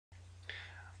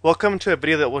Welcome to a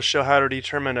video that will show how to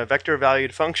determine a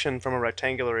vector-valued function from a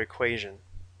rectangular equation.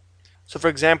 So for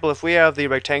example, if we have the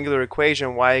rectangular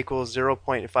equation y equals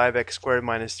 0.5x squared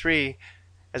minus 3,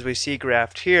 as we see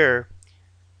graphed here,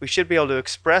 we should be able to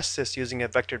express this using a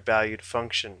vector-valued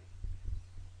function.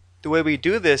 The way we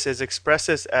do this is express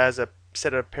this as a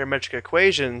set of parametric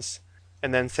equations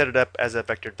and then set it up as a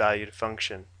vector-valued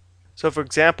function. So for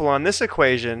example, on this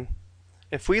equation,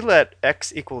 if we let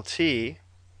x equal t,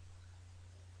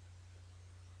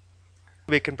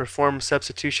 we can perform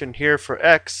substitution here for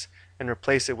x and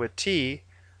replace it with t,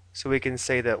 so we can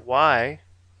say that y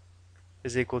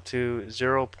is equal to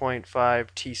 0.5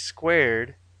 t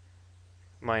squared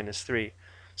minus 3.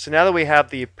 So now that we have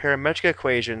the parametric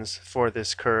equations for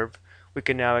this curve, we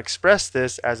can now express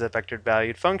this as a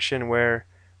vector-valued function where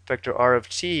vector r of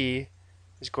t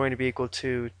is going to be equal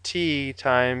to t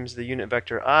times the unit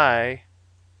vector I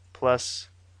plus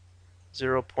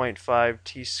 0.5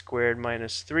 t squared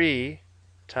minus 3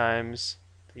 times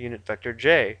the unit vector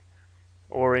j.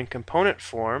 Or in component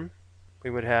form, we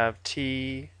would have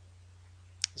t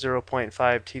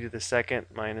 0.5 t to the second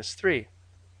minus 3.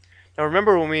 Now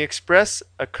remember, when we express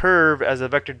a curve as a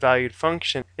vector-valued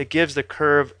function, it gives the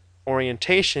curve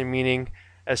orientation, meaning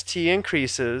as t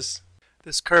increases,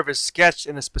 this curve is sketched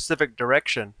in a specific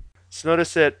direction. So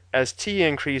notice that as t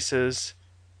increases,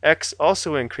 x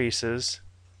also increases,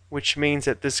 which means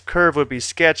that this curve would be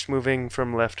sketched moving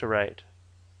from left to right.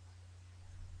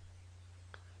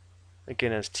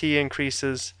 Again, as t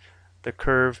increases, the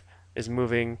curve is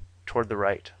moving toward the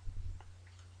right.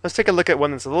 Let's take a look at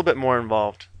one that's a little bit more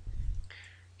involved.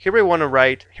 Here we want to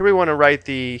write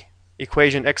the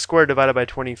equation x squared divided by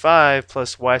 25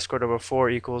 plus y squared over 4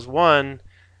 equals 1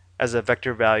 as a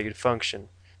vector-valued function.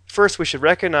 First, we should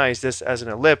recognize this as an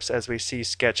ellipse as we see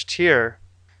sketched here.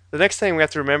 The next thing we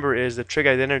have to remember is the trig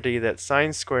identity that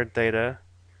sine squared theta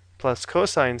plus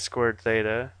cosine squared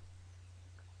theta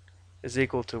is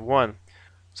equal to 1.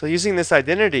 So using this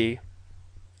identity,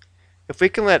 if we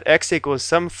can let x equal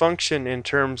some function in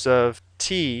terms of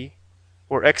t,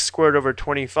 where x squared over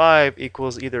 25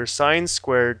 equals either sine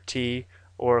squared t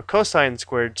or cosine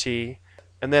squared t,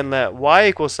 and then let y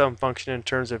equal some function in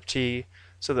terms of t,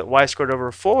 so that y squared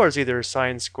over 4 is either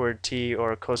sine squared t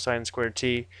or cosine squared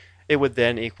t, it would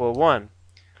then equal 1.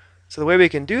 So the way we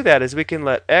can do that is we can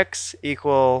let x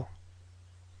equal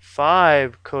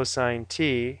 5 cosine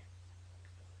t.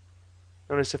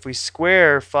 Notice if we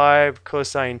square 5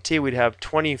 cosine t, we'd have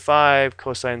 25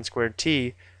 cosine squared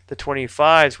t. The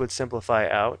 25s would simplify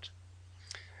out.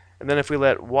 And then if we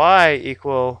let y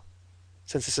equal,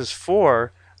 since this is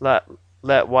 4, let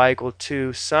y equal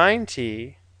 2 sine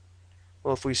t.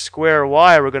 Well, if we square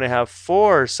y, we're going to have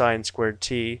 4 sine squared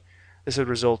t. This would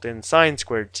result in sine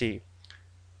squared t.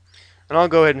 And I'll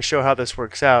go ahead and show how this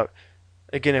works out.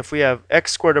 Again, if we have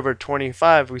x squared over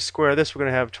 25, we square this, we're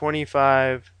going to have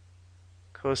 25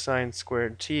 cosine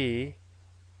squared t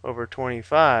over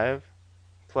 25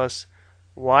 plus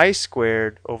y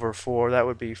squared over 4, that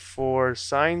would be 4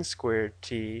 sine squared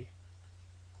t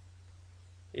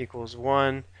equals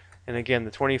 1. And again, the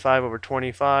 25 over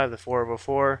 25, the 4 over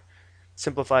 4,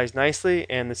 simplifies nicely,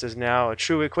 and this is now a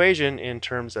true equation in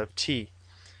terms of t.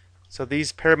 So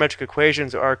these parametric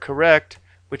equations are correct,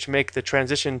 which make the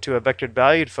transition to a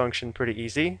vector-valued function pretty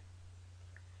easy,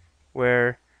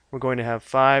 where we're going to have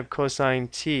 5 cosine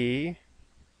t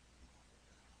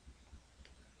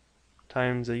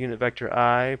times the unit vector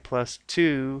I plus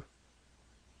 2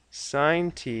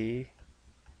 sine t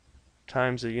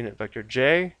times the unit vector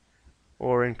j,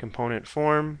 or in component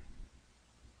form,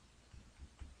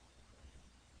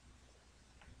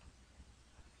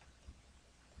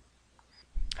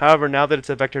 however, now that it's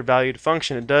a vector-valued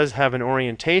function, it does have an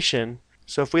orientation.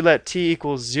 So if we let t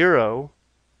equal 0,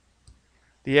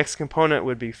 the x component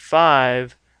would be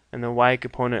 5 and the y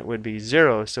component would be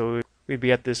 0. So we'd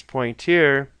be at this point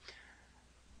here,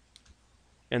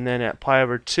 and then at pi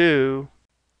over 2,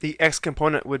 the x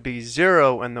component would be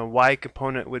 0 and the y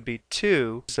component would be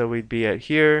 2. So we'd be at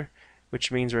here,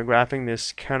 which means we're graphing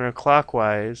this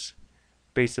counterclockwise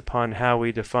based upon how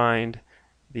we defined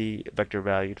the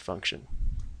vector-valued function.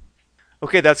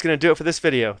 Okay, that's going to do it for this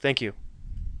video. Thank you.